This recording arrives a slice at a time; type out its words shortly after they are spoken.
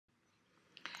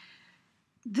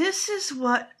This is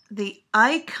what the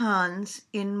icons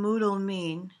in Moodle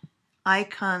mean.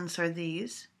 Icons are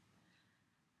these.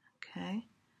 Okay.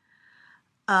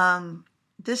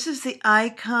 This is the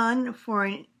icon for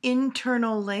an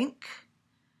internal link,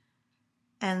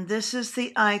 and this is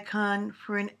the icon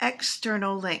for an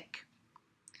external link.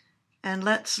 And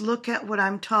let's look at what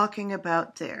I'm talking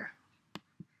about there.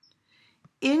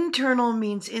 Internal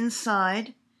means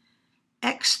inside,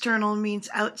 external means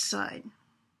outside.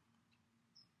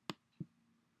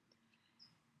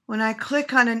 When I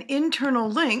click on an internal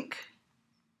link,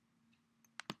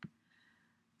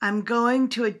 I'm going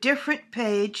to a different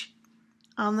page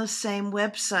on the same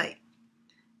website.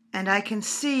 And I can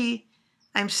see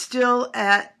I'm still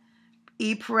at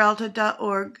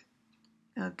eperalta.org,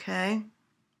 okay?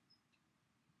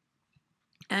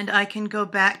 And I can go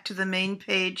back to the main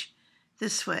page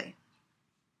this way.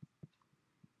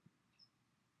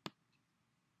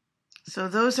 So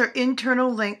those are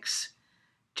internal links,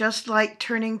 just like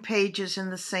turning pages in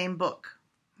the same book.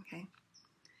 Okay.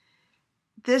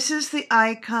 This is the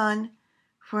icon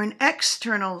for an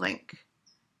external link,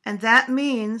 and that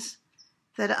means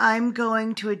that I'm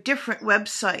going to a different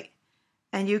website,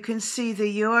 and you can see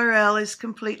the URL is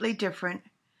completely different,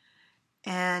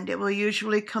 and it will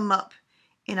usually come up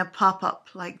in a pop-up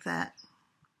like that.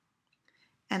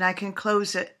 And I can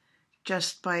close it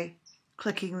just by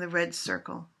clicking the red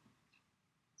circle.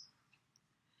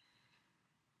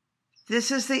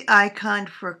 This is the icon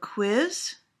for a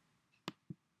quiz.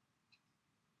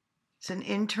 It's an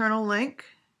internal link.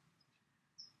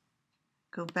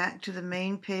 Go back to the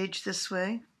main page this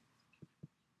way.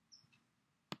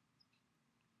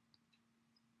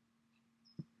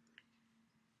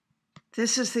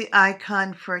 This is the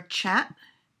icon for a chat.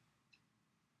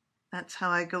 That's how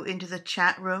I go into the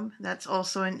chat room. That's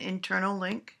also an internal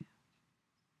link.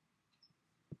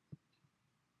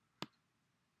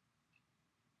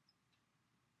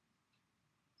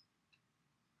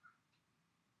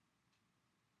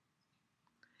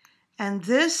 And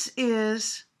this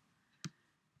is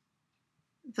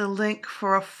the link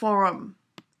for a forum.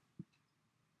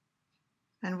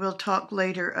 And we'll talk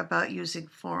later about using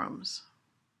forums.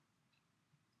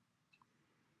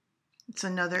 It's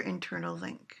another internal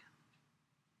link.